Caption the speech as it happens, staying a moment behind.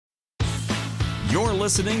You're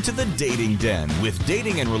listening to The Dating Den with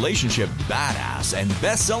dating and relationship badass and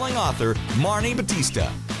best-selling author Marni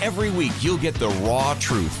Batista. Every week, you'll get the raw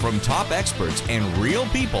truth from top experts and real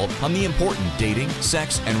people on the important dating,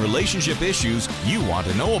 sex, and relationship issues you want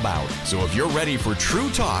to know about. So if you're ready for true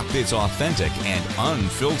talk that's authentic and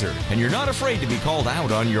unfiltered, and you're not afraid to be called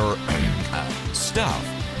out on your stuff,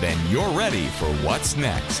 then you're ready for what's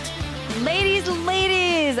next. Ladies,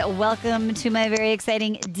 welcome to my very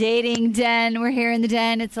exciting dating den. We're here in the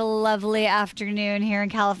den. It's a lovely afternoon here in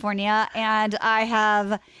California, and I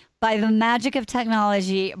have, by the magic of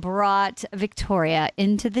technology, brought Victoria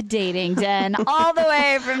into the dating den all the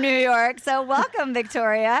way from New York. So welcome,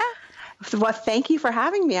 Victoria. Well, thank you for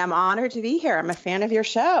having me. I'm honored to be here. I'm a fan of your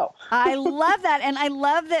show. I love that. And I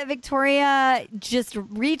love that Victoria just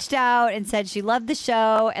reached out and said she loved the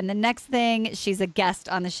show. And the next thing, she's a guest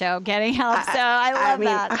on the show getting help. So I love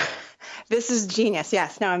that. This is genius.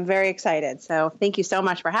 Yes. No, I'm very excited. So thank you so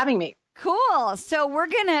much for having me. Cool. So we're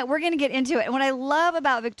gonna get into it. And what I love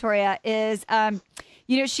about Victoria is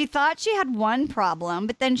she thought she had one problem,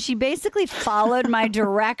 but then she basically followed my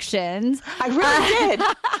directions. I really did.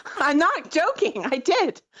 I'm not joking. I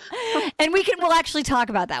did. And we'll actually talk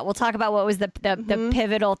about that. We'll talk about what was the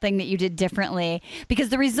pivotal thing that you did differently, because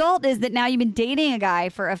the result is that now you've been dating a guy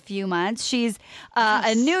for a few months. She's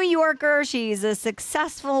a New Yorker. She's a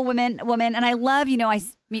successful woman. And I love, I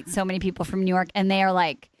meet so many people from New York and they are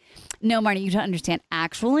like, no, Marni, you don't understand.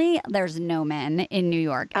 Actually, there's no men in New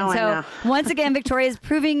York. And so once again, Victoria is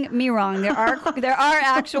proving me wrong. There are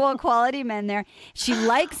actual quality men there. She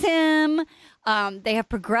likes him. They have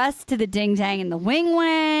progressed to the ding dang and the wing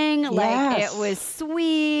wang. Yes. Like, it was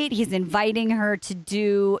sweet. He's inviting her to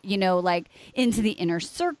do, like into the inner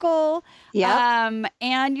circle. Yeah.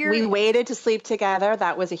 And we waited to sleep together.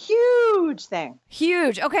 That was a huge thing.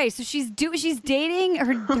 Huge. Okay, so she's dating.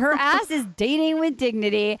 Her ass is dating with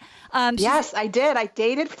dignity. Yes, I did. I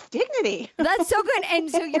dated with dignity. That's so good. And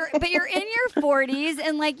so you're in your 40s,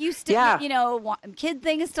 and like you still, kid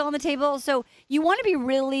thing is still on the table. So you want to be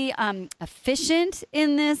really efficient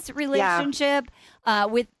in this relationship,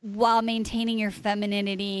 while maintaining your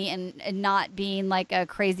femininity and not being like a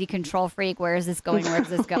crazy control freak. Where is this going? Where is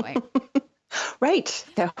this going? Right.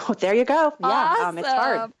 There you go. Yeah. Awesome. It's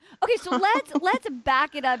hard. Okay, so let's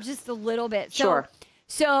back it up just a little bit. Sure.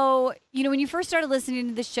 So, when you first started listening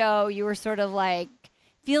to the show, you were sort of like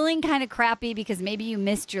feeling kind of crappy because maybe you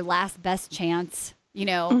missed your last best chance, when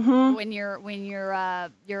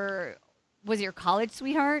was your college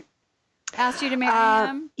sweetheart asked you to marry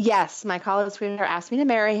him? Yes, my college sweetheart asked me to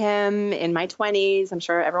marry him in my 20s. I'm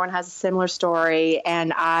sure everyone has a similar story.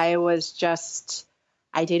 And I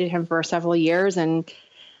dated him for several years, and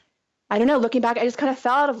I don't know, looking back, I just kind of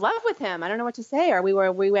fell out of love with him. I don't know what to say. Or we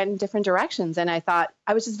went in different directions. And I thought,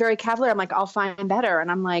 I was just very cavalier. I'm like, I'll find better.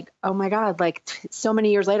 And I'm like, oh my God, like so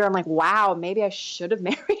many years later, I'm like, wow, maybe I should have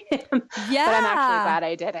married him. Yeah. But I'm actually glad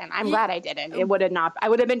I didn't. I'm glad I didn't. I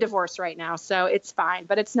would have been divorced right now. So it's fine,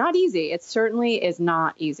 but it's not easy. It certainly is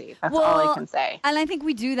not easy. That's all I can say. And I think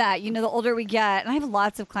we do that, the older we get. And I have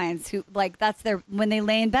lots of clients who like, when they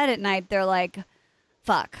lay in bed at night, they're like,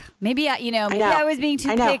 fuck, maybe I was being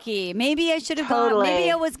too picky. Maybe I should have gone. Maybe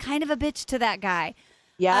I was kind of a bitch to that guy.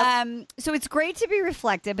 Yeah. So it's great to be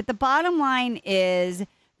reflective, but the bottom line is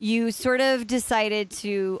you sort of decided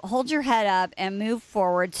to hold your head up and move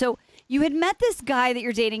forward. So you had met this guy that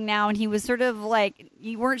you're dating now, and he was sort of like,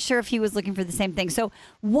 you weren't sure if he was looking for the same thing. So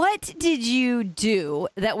what did you do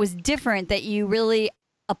that was different that you really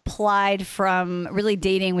applied from really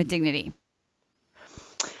dating with dignity?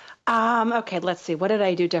 Okay, let's see. What did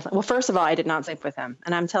I do different? Well, first of all, I did not sleep with him.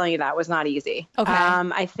 And I'm telling you, that was not easy. Okay.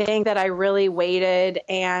 I think that I really waited,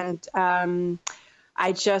 and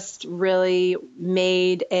I just really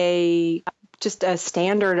made a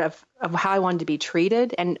standard of how I wanted to be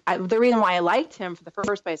treated. And the reason why I liked him for the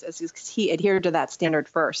first place is because he adhered to that standard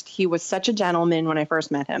first. He was such a gentleman when I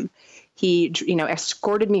first met him. He,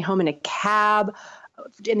 escorted me home in a cab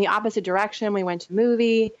in the opposite direction. We went to a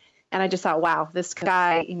movie. And I just thought, wow, this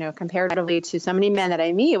guy, comparatively to so many men that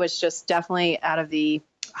I meet, it was just definitely out of the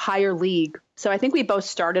higher league. So I think we both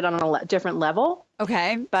started on a different level.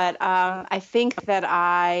 Okay. But I think that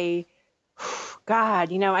I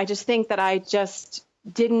just think that I just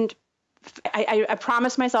didn't, I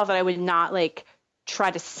promised myself that I would not try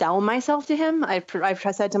to sell myself to him. I've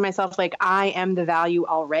said to myself, I am the value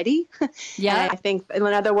already. Yeah. And I think, in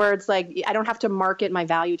other words, I don't have to market my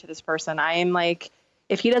value to this person. I am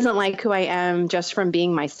if he doesn't like who I am just from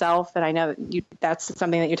being myself, and I know that's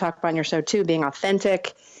something that you talk about on your show too, being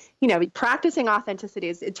authentic, practicing authenticity,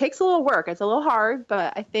 it takes a little work. It's a little hard,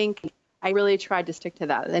 but I think I really tried to stick to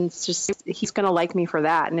that. And it's just, he's going to like me for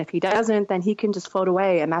that. And if he doesn't, then he can just float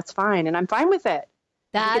away, and that's fine. And I'm fine with it.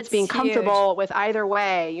 That's it's being huge. comfortable with either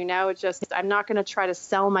way, you know. It's just, I'm not going to try to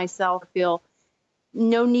sell myself, feel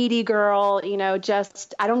no needy girl, you know,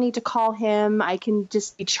 just, I don't need to call him. I can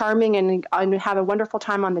just be charming and have a wonderful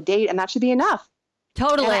time on the date. And that should be enough.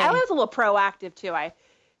 Totally. And I was a little proactive too. I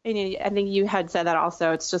think you had said that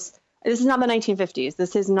also. It's just, this is not the 1950s.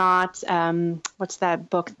 This is not, what's that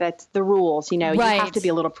book, that's The Rules, you know, Right. You have to be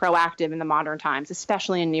a little proactive in the modern times,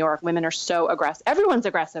 especially in New York. Women are so aggressive. Everyone's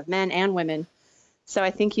aggressive, men and women. So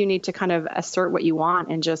I think you need to kind of assert what you want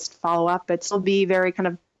and just follow up, but still be very kind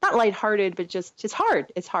of not lighthearted, but just, it's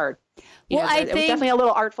hard. It's hard. You know, it was definitely a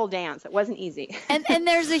little artful dance. It wasn't easy. and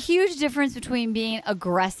there's a huge difference between being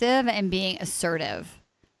aggressive and being assertive.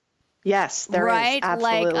 Yes, there right? is.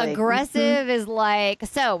 Absolutely. Like aggressive is like,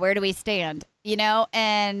 so where do we stand? You know,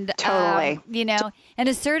 and totally. you know, and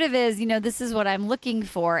assertive is, you know, this is what I'm looking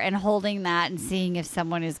for, and holding that and seeing if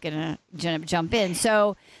someone is gonna jump in.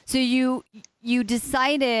 So you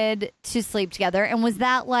decided to sleep together, and was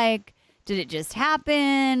that like, did it just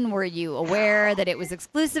happen? Were you aware that it was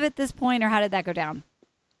exclusive at this point, or how did that go down?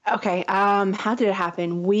 Okay. How did it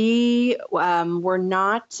happen? We were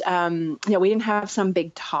not, we didn't have some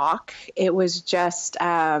big talk. It was just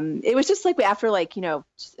like after like, you know,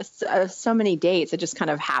 so many dates, it just kind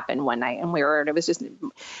of happened one night, and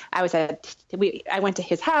I went to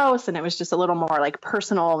his house, and it was just a little more like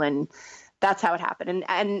personal, and that's how it happened.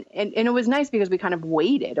 And it was nice because we kind of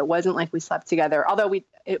waited. It wasn't like we slept together, although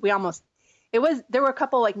there were a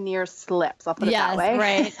couple like near slips, I'll put it that way.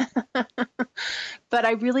 Right. But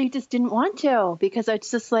I really just didn't want to, because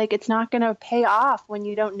it's just like, it's not going to pay off when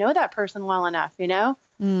you don't know that person well enough, you know?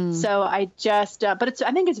 So I just, I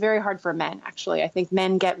think it's very hard for men, actually. I think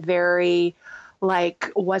men get very like,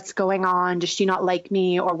 what's going on? Does she not like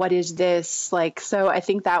me? Or what is this? Like, so I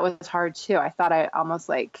think that was hard too. I thought I almost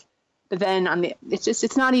like, but then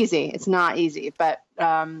it's not easy. It's not easy. But,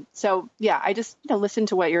 so yeah, I just, you know, listened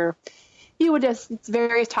to what it's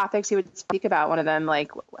various topics you would speak about. One of them,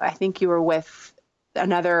 like, I think you were with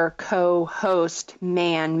another co-host,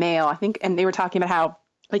 male, I think, and they were talking about how,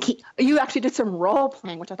 like, you actually did some role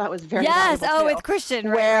playing, which I thought was very valuable too, with Christian,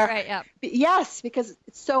 right, yeah. Yes, because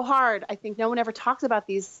it's so hard. I think no one ever talks about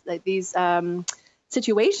these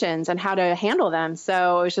situations and how to handle them.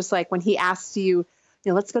 So it was just like, when he asks you,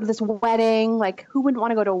 you know, let's go to this wedding. Like, who wouldn't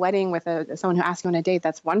want to go to a wedding with someone who asks you on a date?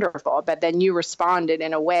 That's wonderful. But then you responded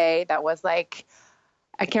in a way that was like,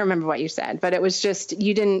 I can't remember what you said, but it was just,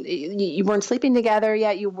 you weren't sleeping together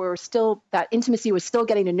yet. You were still, that intimacy was still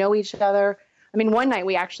getting to know each other. I mean, one night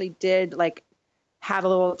we actually did like have a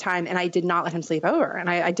little time, and I did not let him sleep over. And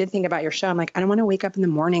I did think about your show. I'm like, I don't want to wake up in the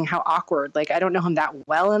morning. How awkward. Like, I don't know him that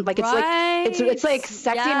well. And like, it's right. like, it's like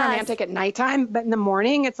sexy and romantic at nighttime, but in the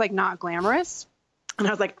morning, it's like not glamorous. And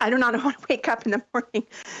I was like, I do not want to wake up in the morning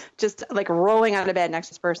just like rolling out of bed next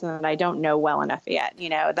to this person that I don't know well enough yet. You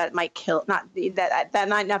know, that might that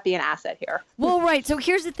might not be an asset here. Well, right. So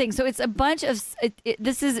here's the thing. So it's a bunch of,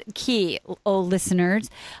 this is key, listeners.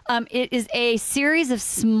 It is a series of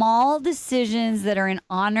small decisions that are in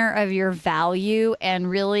honor of your value and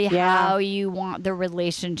really how you want the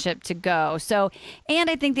relationship to go. So, and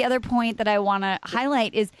I think the other point that I want to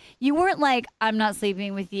highlight is you weren't like, I'm not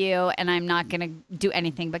sleeping with you and I'm not going to do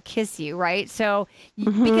anything but kiss you, right? So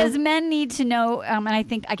because men need to know, and I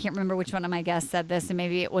think, I can't remember which one of my guests said this, and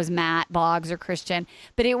maybe it was Matt Boggs or Christian,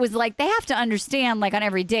 but it was like, they have to understand, like, on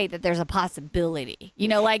every date that there's a possibility, you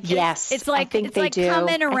know, like, yes, it's like, it's like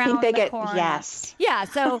coming around I think they the get, corner. yes. Yeah.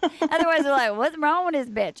 So otherwise they're like, what's wrong with this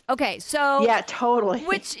bitch? Okay. So yeah, totally.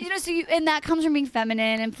 Which, you know, and that comes from being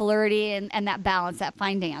feminine and flirty and that balance, that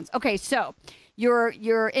fine dance. Okay. So you're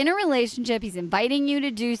in a relationship. He's inviting you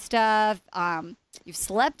to do stuff. You've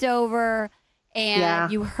slept over,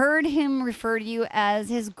 and you heard him refer to you as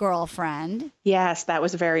his girlfriend. Yes, that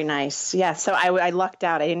was very nice. Yeah, so I lucked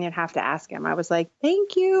out. I didn't even have to ask him. I was like,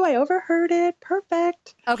 thank you. I overheard it.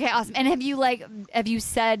 Perfect. Okay, awesome. And have you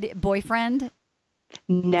said boyfriend?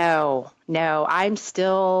 No. I'm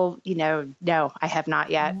still, no, I have not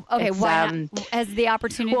yet. Okay, why not? Has the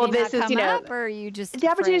opportunity not come up, or are you just the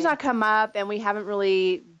opportunity's not come up, and we haven't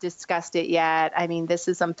really discussed it yet. I mean, this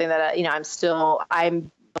is something that,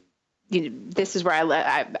 this is where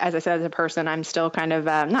as I said, as a person, I'm still kind of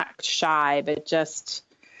not shy, but just,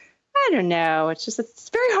 I don't know. It's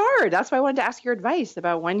very hard. That's why I wanted to ask your advice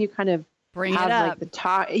about when you kind of bring it up. Like the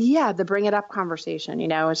talk. Yeah. The bring it up conversation,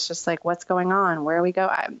 it's just like, what's going on? Where we go?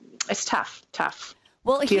 It's tough.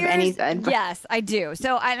 Well, do you have any advice? Yes, I do.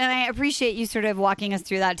 So, I appreciate you sort of walking us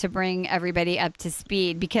through that to bring everybody up to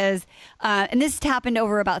speed because, and this happened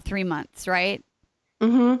over about 3 months, right?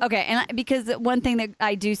 Mm-hmm. Okay, and because one thing that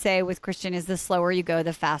I do say with Christian is the slower you go,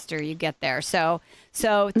 the faster you get there. So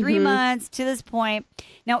 3 months to this point.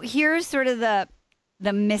 Now, here's sort of the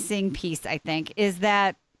missing piece, I think, is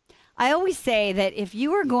that I always say that if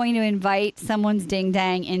you are going to invite someone's ding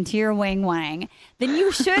dang into your wang wang, then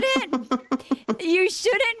you shouldn't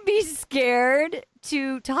be scared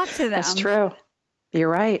to talk to them. That's true. You're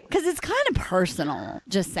right. Because it's kind of personal,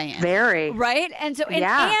 just saying. Very. Right? And so,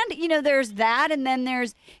 and there's that. And then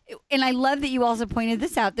and I love that you also pointed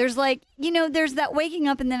this out. There's there's that waking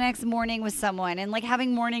up in the next morning with someone and like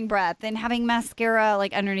having morning breath and having mascara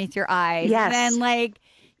like underneath your eyes. Yes. And then like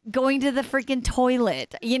going to the freaking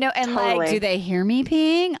toilet, and Totally. like, do they hear me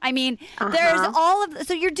peeing? I mean, there's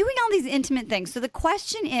so you're doing all these intimate things. So the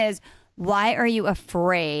question is, why are you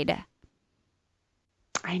afraid?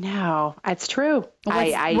 I know. It's true.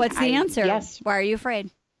 What's the answer? Yes. Why are you afraid?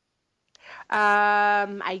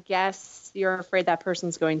 I guess you're afraid that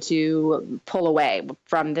person's going to pull away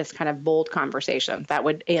from this kind of bold conversation that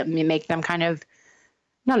would make them kind of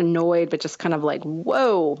not annoyed, but just kind of like,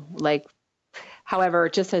 whoa, like, however,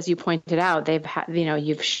 just as you pointed out, they've had,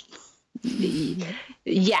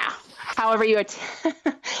 however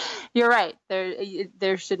you're right.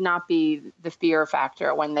 There should not be the fear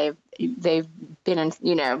factor when they've been in,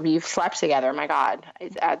 you've slept together. My God,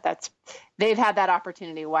 they've had that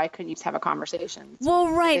opportunity. Why couldn't you just have a conversation? It's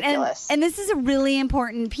right. ridiculous. And this is a really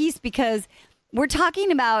important piece because we're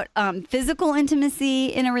talking about physical intimacy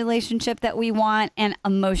in a relationship that we want and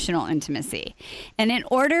emotional intimacy. And in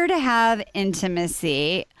order to have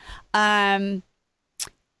intimacy,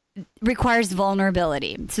 requires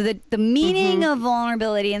vulnerability. So the meaning of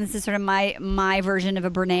vulnerability, and this is sort of my version of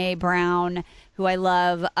a Brene Brown, who I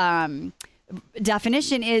love,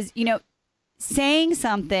 definition is, saying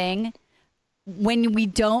something when we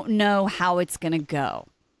don't know how it's going to go.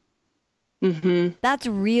 Mm-hmm. That's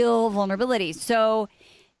real vulnerability. So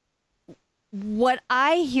what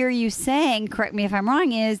I hear you saying, correct me if I'm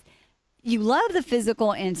wrong, is you love the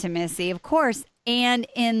physical intimacy, of course, and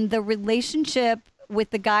in the relationship with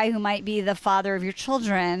the guy who might be the father of your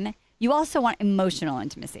children, you also want emotional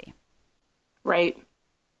intimacy. Right.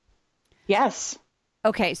 Yes.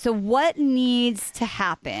 Okay, so what needs to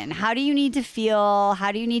happen? How do you need to feel?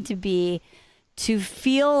 How do you need to be to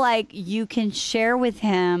feel like you can share with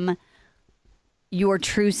him your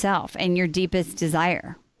true self and your deepest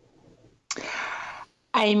desire?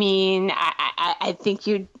 I mean, I think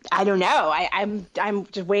I don't know. I'm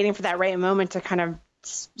just waiting for that right moment to kind of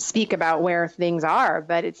speak about where things are,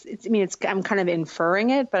 but I'm kind of inferring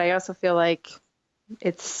it, but I also feel like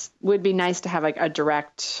would be nice to have like a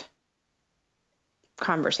direct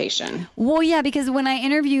conversation. Well, yeah, because when I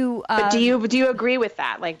interview, but do you agree with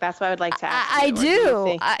that? Like, that's what I would like to ask. I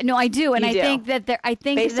do. No, I do, and I think that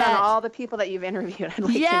based on all the people that you've interviewed, I'd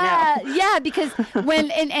like to know. Yeah, because when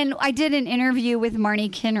and I did an interview with Marni,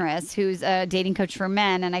 who's a dating coach for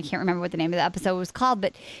men, and I can't remember what the name of the episode was called,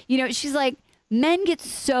 but she's like, men get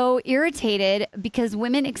so irritated because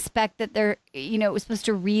women expect that they're, supposed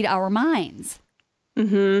to read our minds.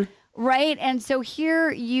 Mm-hmm. Right. And so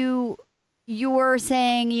here you're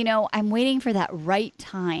saying, I'm waiting for that right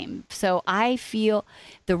time. So I feel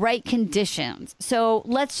the right conditions. So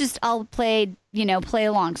I'll play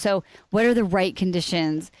along. So what are the right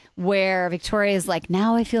conditions where Victoria's like,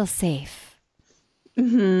 now I feel safe?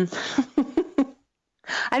 Mm-hmm.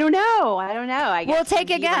 I don't know. I guess we'll take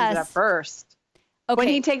a guess. Up first. Okay. When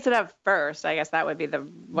he takes it up first, I guess that would be the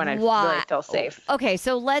when I really feel safe. Okay,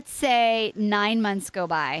 so let's say 9 months go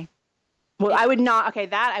by. Well, I would not. Okay,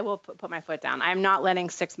 that I will put my foot down. I'm not letting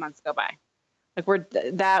 6 months go by. Like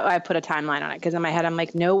I put a timeline on it because in my head I'm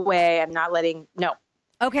like, no way, I'm not letting. No.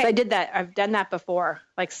 Okay. So I did that. I've done that before.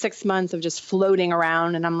 Like 6 months of just floating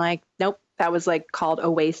around, and I'm like, nope, that was like called a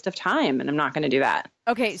waste of time, and I'm not going to do that.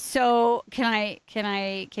 Okay, so can I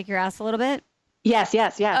kick your ass a little bit? Yes.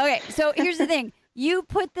 Okay, so here's the thing. You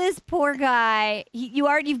put this poor guy,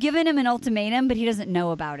 you've given him an ultimatum, but he doesn't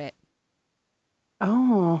know about it.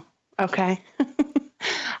 Oh, okay.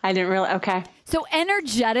 I didn't really, okay. So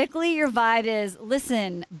energetically, your vibe is,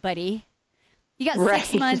 listen, buddy, you got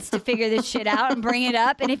 6 months to figure this shit out and bring it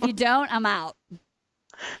up. And if you don't, I'm out.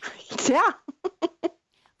 Yeah.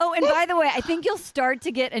 Oh, and by the way, I think you'll start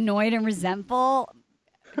to get annoyed and resentful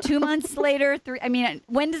 2 months later, 3. I mean,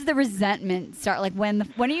 when does the resentment start? Like when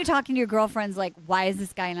are you talking to your girlfriends? Like, why is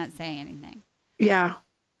this guy not saying anything? Yeah.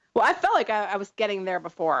 Well, I felt like I was getting there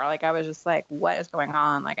before. Like I was just like, what is going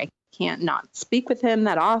on? Like I can't not speak with him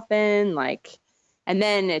that often. Like And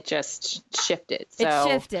then it just shifted. So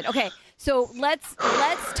it shifted. Okay. So let's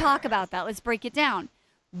talk about that. Let's break it down.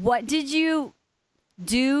 What did you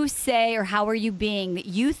do, say, or how are you being that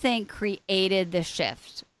you think created the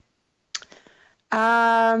shift?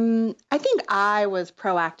 I think I was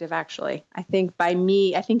proactive, actually. I think by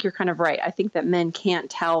me, I think you're kind of right. I think that men can't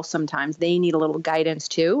tell sometimes. They need a little guidance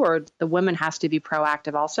too, or the woman has to be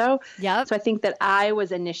proactive also. Yep. So I think that I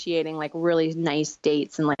was initiating like really nice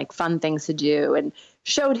dates and like fun things to do and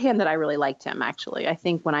showed him that I really liked him, actually. I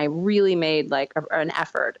think when I really made like an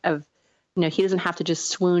effort of, he doesn't have to just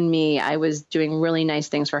swoon me. I was doing really nice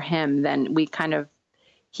things for him. Then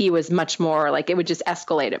he was much more like, it would just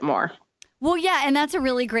escalate it more. Well, yeah, and that's a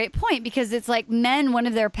really great point because it's like men, one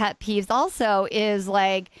of their pet peeves also is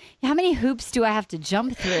like, how many hoops do I have to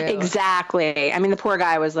jump through? Exactly. I mean, the poor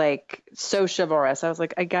guy was like so chivalrous. I was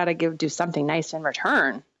like, I got to do something nice in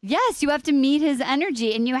return. Yes, you have to meet his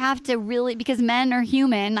energy and you have to really, because men are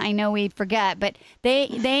human. I know we forget, but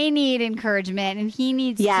they need encouragement and he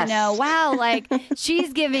needs to know, wow, like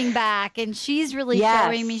she's giving back and she's really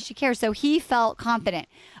showing me she cares. So he felt confident.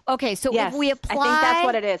 Okay, so if we apply... I think that's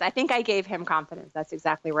what it is. I think I gave him confidence. That's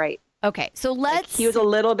exactly right. Okay, so let's... He was a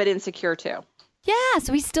little bit insecure too. Yeah,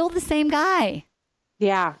 so he's still the same guy.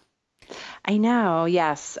 Yeah. I know.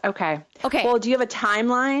 Yes. Okay. Okay. Well, do you have a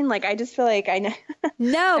timeline? Like, I just feel like I know.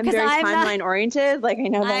 No, because I'm very timeline oriented. Like, I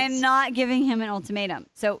know I'm not giving him an ultimatum.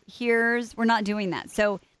 So we're not doing that.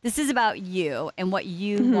 So this is about you and what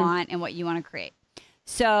you want and what you want to create.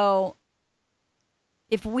 So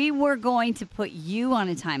if we were going to put you on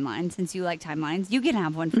a timeline, since you like timelines, you can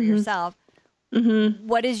have one for yourself.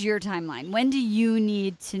 What is your timeline? When do you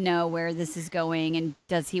need to know where this is going and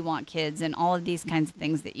does he want kids and all of these kinds of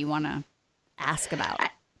things that you want to ask about?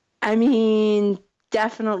 I mean,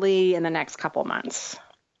 definitely in the next couple months.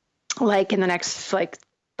 Like in the next, like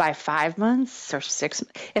by 5 months or 6.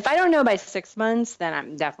 If I don't know by 6 months, then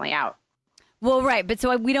I'm definitely out. Well, right. But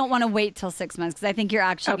so we don't want to wait till 6 months because I think you're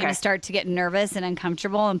actually going to start to get nervous and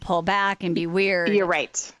uncomfortable and pull back and be weird. You're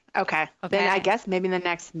right. Okay. Then I guess maybe in the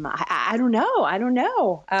next month. I don't know.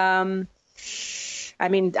 I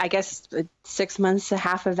mean, I guess 6 months,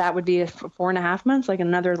 half of that would be 4.5 months, like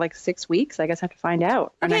another like 6 weeks. I guess I have to find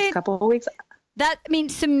out. Or next couple of weeks. That, I mean,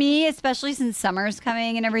 to me, especially since summer's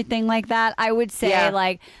coming and everything like that, I would say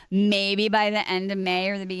like maybe by the end of May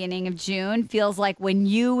or the beginning of June feels like when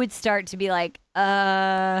you would start to be like,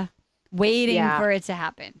 waiting for it to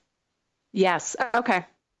happen. Yes. Okay.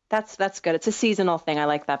 That's good. It's a seasonal thing. I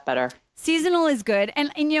like that better. Seasonal is good. And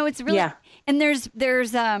it's really, and there's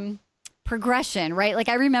progression, right? Like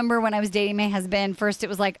I remember when I was dating my husband, first it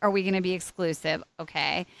was like, are we going to be exclusive?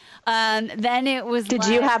 Okay. Then it was Did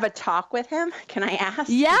you have a talk with him? Can I ask?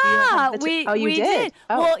 Yeah, we did.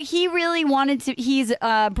 Oh. Well, he really wanted to, he's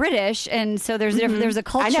British. And so there's a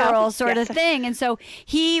cultural sort of thing. And so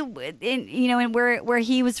he, and where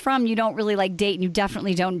he was from, you don't really like date and you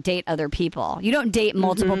definitely don't date other people. You don't date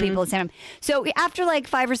multiple people at the same time. So after like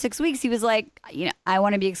 5 or 6 weeks, he was like, I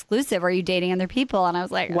want to be exclusive. Are you dating other people? And I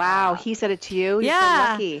was like, wow, he said it to you? You're so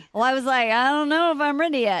lucky. Well, I was like, I don't know if I'm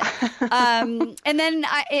ready yet. And then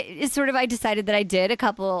I decided that I did a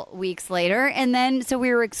couple weeks later. And then, so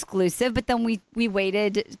we were exclusive, but then we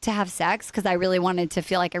waited to have sex because I really wanted to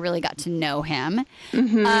feel like I really got to know him.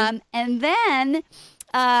 And then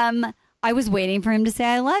I was waiting for him to say,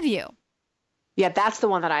 I love you. Yeah, that's the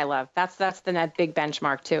one that I love. That's the big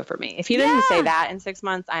benchmark too for me. If he didn't say that in 6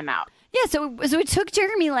 months, I'm out. Yeah. So it took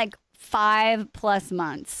Jeremy like 5+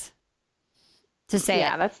 months to say it.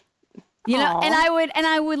 Yeah, that's and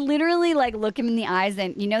I would literally like look him in the eyes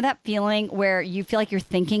and that feeling where you feel like you're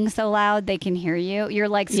thinking so loud they can hear you. You're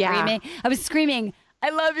like screaming. I was screaming, I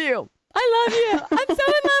love you. I love you. I'm so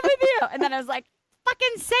in love with you. And then I was like,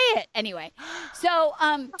 fucking say it. Anyway. So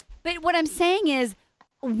but what I'm saying is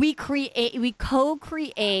we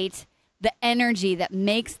co-create the energy that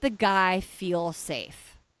makes the guy feel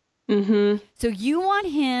safe. So you want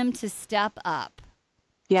him to step up.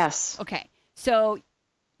 Yes. Okay. So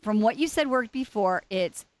from what you said worked before,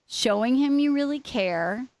 it's showing him you really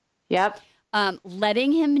care. Yep.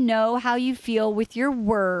 Letting him know how you feel with your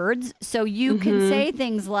words. So you can say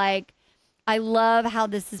things like, I love how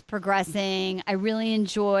this is progressing. I really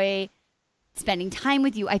enjoy spending time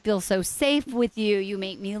with you. I feel so safe with you. You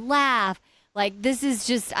make me laugh. Like, this is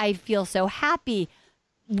just, I feel so happy.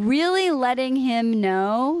 Really letting him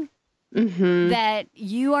know that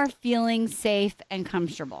you are feeling safe and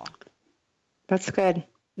comfortable. That's good.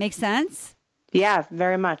 Make sense? Yeah,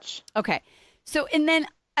 very much. Okay. So, and then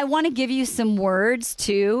I want to give you some words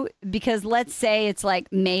too, because let's say it's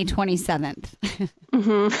like May 27th.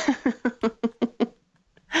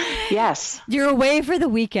 Yes. You're away for the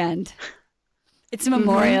weekend. It's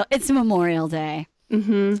Memorial. It's Memorial Day.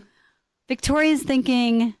 Mm-hmm. Victoria's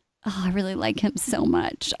thinking, oh, I really like him so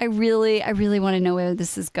much. I really want to know where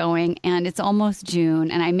this is going. And it's almost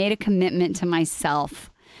June, and I made a commitment to myself.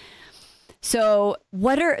 So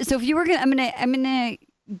if you were gonna, I'm gonna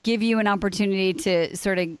give you an opportunity to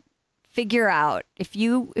sort of figure out if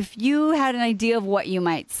you had an idea of what you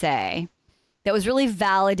might say that was really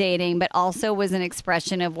validating, but also was an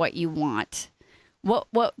expression of what you want.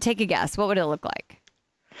 What? Take a guess. What would it look like?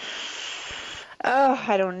 Oh,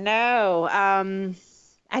 I don't know.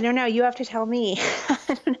 I don't know. You have to tell me.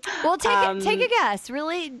 Well, take a guess.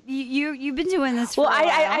 Really, you've been doing this for a while.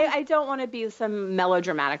 I don't want to be some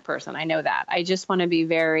melodramatic person. I know that. I just want to be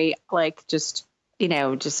very just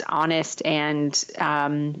honest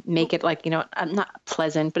and make it not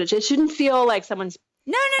pleasant, but it shouldn't feel like someo's.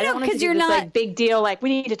 No, because you're not big deal. Like we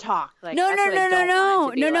need to talk. Like, no.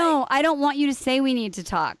 I don't want you to say we need to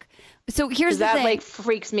talk. So here's the thing. That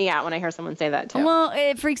freaks me out when I hear someone say that too. Well,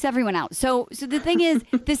 it freaks everyone out. So the thing is,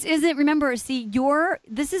 this isn't. Remember,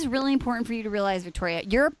 this is really important for you to realize, Victoria.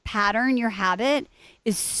 Your pattern, your habit,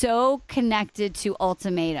 is so connected to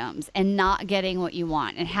ultimatums and not getting what you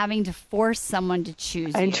want and having to force someone to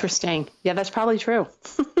choose. Interesting. Yeah, that's probably true.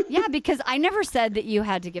 Yeah, because I never said that you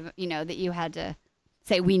had to give. That you had to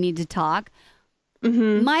say we need to talk.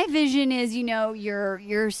 Mm-hmm. My vision is,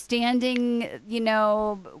 you're standing,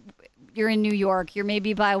 you're in New York, you're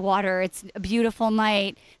maybe by water, it's a beautiful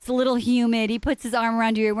night, it's a little humid, he puts his arm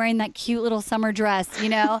around you, you're wearing that cute little summer dress,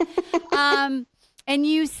 and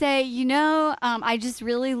you say, I just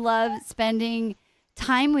really love spending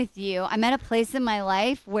time with you. I'm at a place in my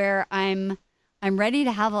life where I'm ready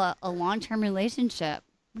to have a long-term relationship.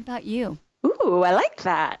 What about you? Ooh, I like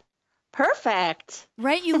that. Perfect.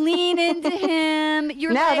 Right? You lean into him.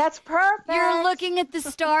 That's perfect. You're looking at the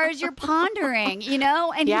stars. You're pondering,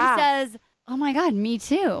 and he says, oh my God, me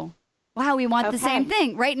too. Wow, we want the same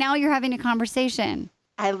thing. Right now you're having a conversation.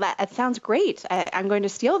 It sounds great. I'm going to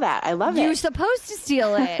steal that. I love it. You're supposed to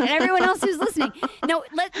steal it. And everyone else who's listening. No,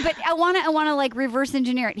 but I want to like reverse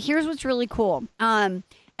engineer it. Here's what's really cool. And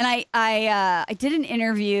I did an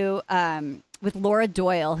interview with Laura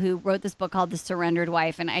Doyle, who wrote this book called The Surrendered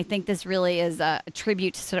Wife. And I think this really is a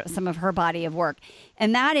tribute to sort of some of her body of work.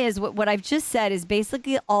 And that is what I've just said is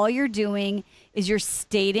basically all you're doing is you're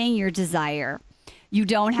stating your desire. You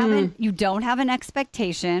don't have an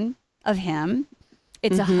expectation of him.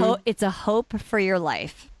 It's it's a hope for your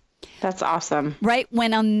life. That's awesome. Right?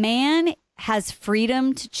 When a man has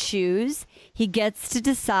freedom to choose, he gets to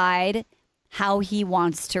decide how he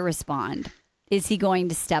wants to respond. Is he going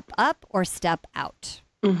to step up or step out?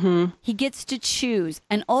 Mm-hmm. He gets to choose.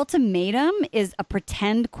 An ultimatum is a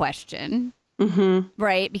pretend question,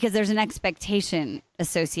 right? Because there's an expectation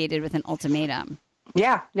associated with an ultimatum.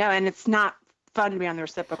 Yeah, no, and it's not fun to be on the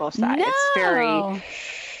reciprocal side. No.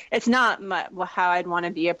 It's not how I'd want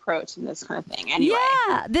to be approached in this kind of thing anyway.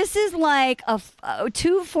 Yeah, this is like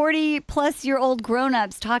two 40-plus-year-old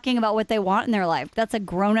grown-ups talking about what they want in their life. That's a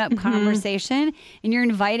grown-up conversation, and you're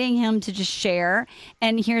inviting him to just share.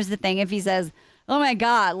 And here's the thing. If he says, oh, my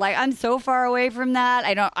God, like, I'm so far away from that.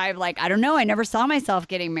 I don't know. I never saw myself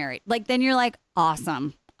getting married. Like, then you're like,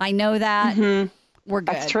 awesome. I know that. We're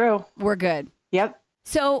good. That's true. We're good. Yep.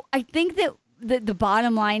 So I think that the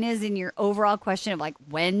bottom line is in your overall question of like,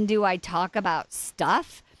 when do I talk about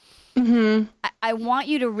stuff? I want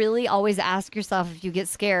you to really always ask yourself, if you get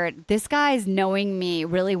scared, this guy's knowing me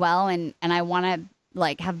really well and I want to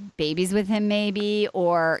like have babies with him maybe,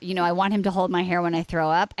 or, I want him to hold my hair when I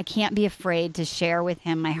throw up. I can't be afraid to share with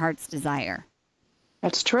him my heart's desire.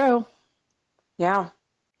 That's true. Yeah.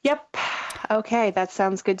 Yep. Okay. That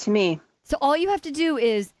sounds good to me. So all you have to do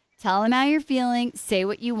is tell him how you're feeling, say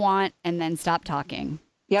what you want, and then stop talking.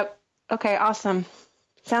 Yep. Okay, awesome.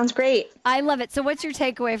 Sounds great. I love it. So what's your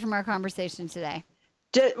takeaway from our conversation today?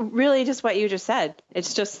 Really just what you just said.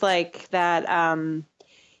 It's just like that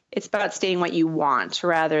it's about stating what you want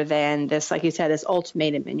rather than this, like you said, this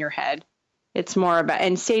ultimatum in your head. It's more about,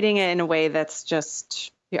 and stating it in a way that's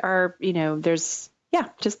just, just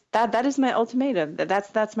that is my ultimatum.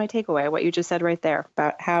 That's my takeaway, what you just said right there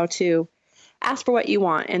about how to ask for what you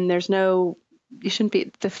want. And you shouldn't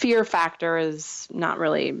be, the fear factor is not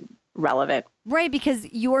really relevant. Right, because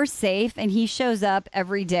you're safe and he shows up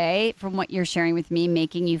every day from what you're sharing with me,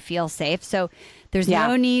 making you feel safe. So there's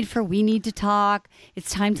no need for we need to talk.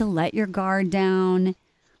 It's time to let your guard down,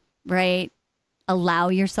 right? Allow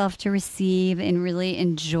yourself to receive and really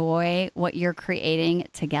enjoy what you're creating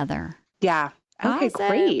together. Yeah, Okay, Awesome.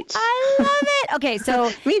 great. I love it. Okay,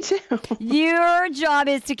 so Me too. your job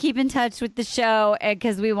is to keep in touch with the show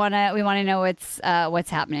because we wanna know what's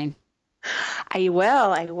happening. I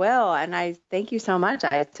will, and I thank you so much.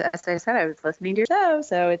 As I said, I was listening to your show,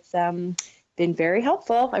 so it's been very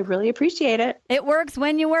helpful. I really appreciate it. It works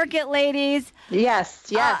when you work it, ladies.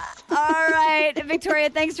 Yes. All right, Victoria,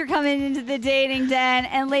 thanks for coming into the Dating Den.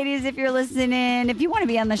 And ladies, if you're listening, if you want to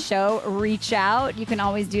be on the show, reach out. You can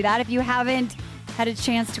always do that. If you haven't had a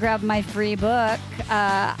chance to grab my free book,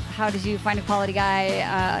 How Did You Find a Quality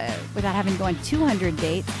Guy Without Having to Go on 200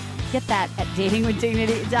 Dates, get that at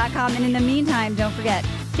datingwithdignity.com. And in the meantime, don't forget,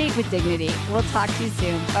 date with dignity. We'll talk to you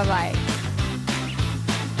soon. Bye-bye.